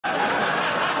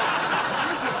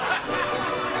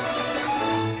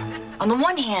On the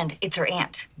one hand, it's her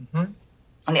aunt. Mm-hmm.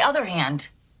 On the other hand,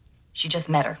 she just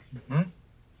met her. Mm-hmm.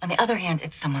 On the other hand,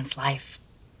 it's someone's life.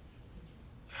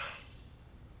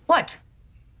 What?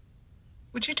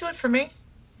 Would you do it for me?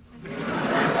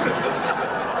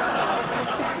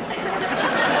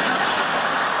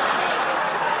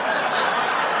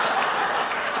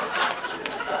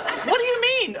 What do you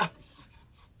mean?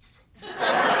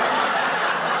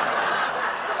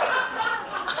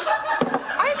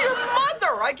 I'm your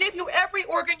mother. I gave you every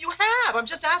organ you have. I'm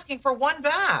just asking for one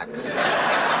back.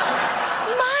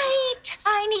 My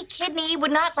tiny kidney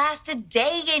would not last a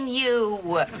day in you.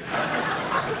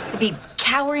 You'd be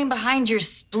cowering behind your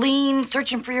spleen,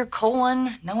 searching for your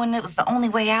colon, knowing it was the only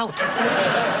way out.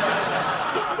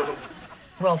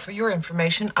 Well, for your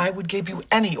information, I would give you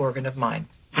any organ of mine.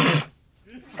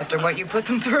 After what you put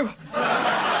them through. You'd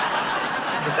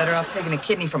be better off taking a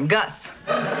kidney from Gus.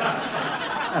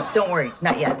 No, don't worry,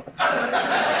 not yet.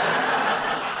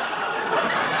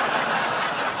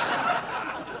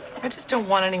 I just don't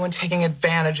want anyone taking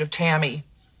advantage of Tammy.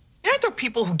 Aren't there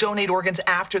people who donate organs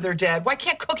after they're dead? Why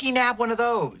can't Cookie nab one of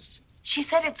those? She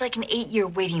said it's like an 8-year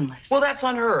waiting list. Well, that's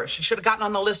on her. She should have gotten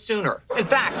on the list sooner. In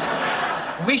fact,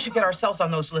 we should get ourselves on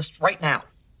those lists right now.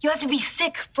 You have to be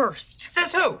sick first.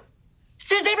 Says who?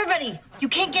 Says everybody. You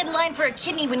can't get in line for a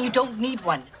kidney when you don't need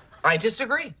one. I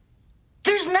disagree.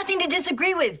 There's nothing to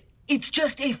disagree with. It's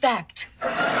just a fact.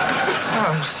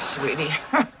 Oh, sweetie.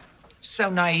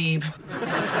 So naive.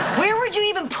 Where would you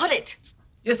even put it?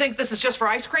 You think this is just for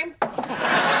ice cream?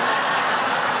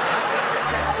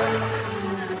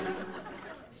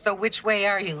 So which way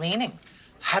are you leaning?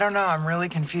 I don't know. I'm really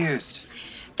confused.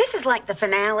 This is like the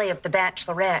finale of The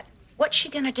Bachelorette. What's she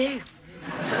gonna do?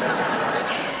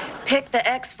 Pick the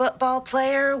ex-football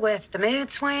player with the mood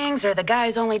swings or the guy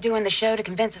who's only doing the show to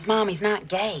convince his mom he's not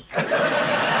gay?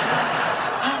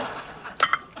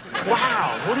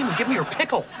 Wow, won't even give me your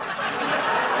pickle.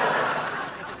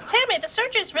 Tammy, the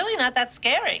surgery's really not that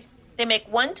scary. They make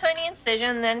one tiny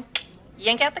incision, then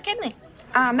yank out the kidney.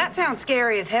 That sounds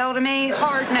scary as hell to me.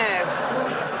 Hard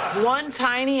no. One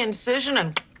tiny incision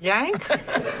and yank?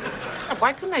 God,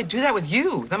 why couldn't I do that with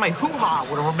you? Then my hoo-ha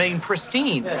would have remained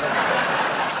pristine.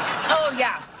 Oh,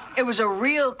 yeah. It was a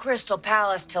real Crystal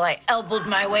Palace till I elbowed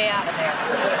my way out of there.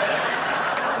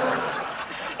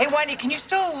 Hey, Wendy, can you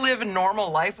still live a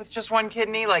normal life with just one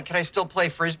kidney? Like, can I still play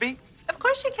Frisbee? Of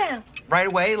course you can. Right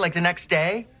away, like the next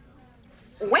day?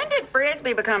 When did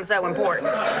Frisbee become so important?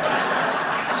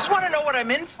 I just want to know what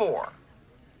I'm in for.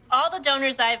 All the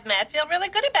donors I've met feel really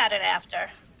good about it after.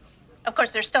 Of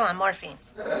course, they're still on morphine.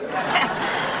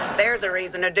 There's a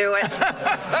reason to do it.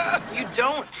 You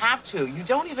don't have to. You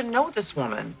don't even know this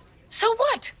woman. So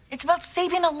what? It's about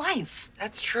saving a life.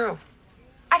 That's true.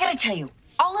 I gotta tell you,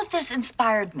 all of this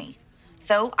inspired me.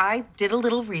 So I did a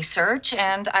little research,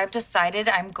 and I've decided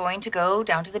I'm going to go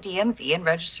down to the DMV and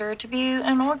register to be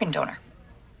an organ donor.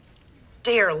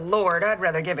 Dear Lord, I'd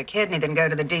rather give a kidney than go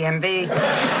to the DMV.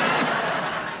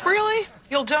 Really?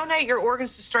 You'll donate your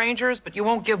organs to strangers, but you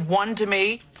won't give one to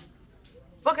me?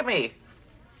 Look at me.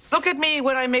 Look at me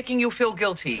when I'm making you feel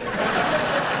guilty.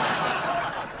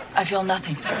 I feel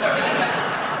nothing.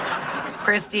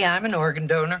 Christy, I'm an organ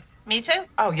donor. Me too.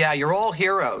 Oh, yeah, you're all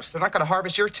heroes. They're not going to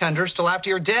harvest your tenders till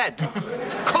after you're dead.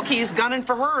 Cookie's gunning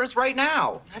for hers right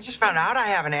now. I just found out I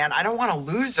have an aunt. I don't want to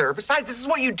lose her. Besides, this is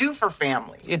what you do for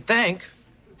family. You'd think.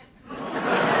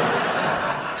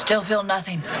 Still feel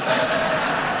nothing.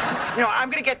 You know, I'm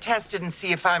going to get tested and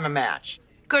see if I'm a match.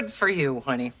 Good for you,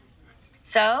 honey.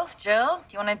 So, Jill,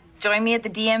 do you want to join me at the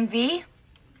DMV?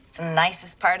 It's the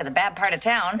nicest part of the bad part of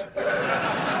town.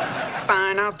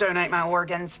 Fine, I'll donate my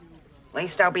organs. At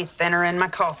least I'll be thinner in my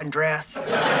coffin dress.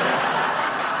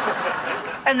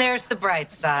 And there's the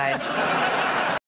bright side.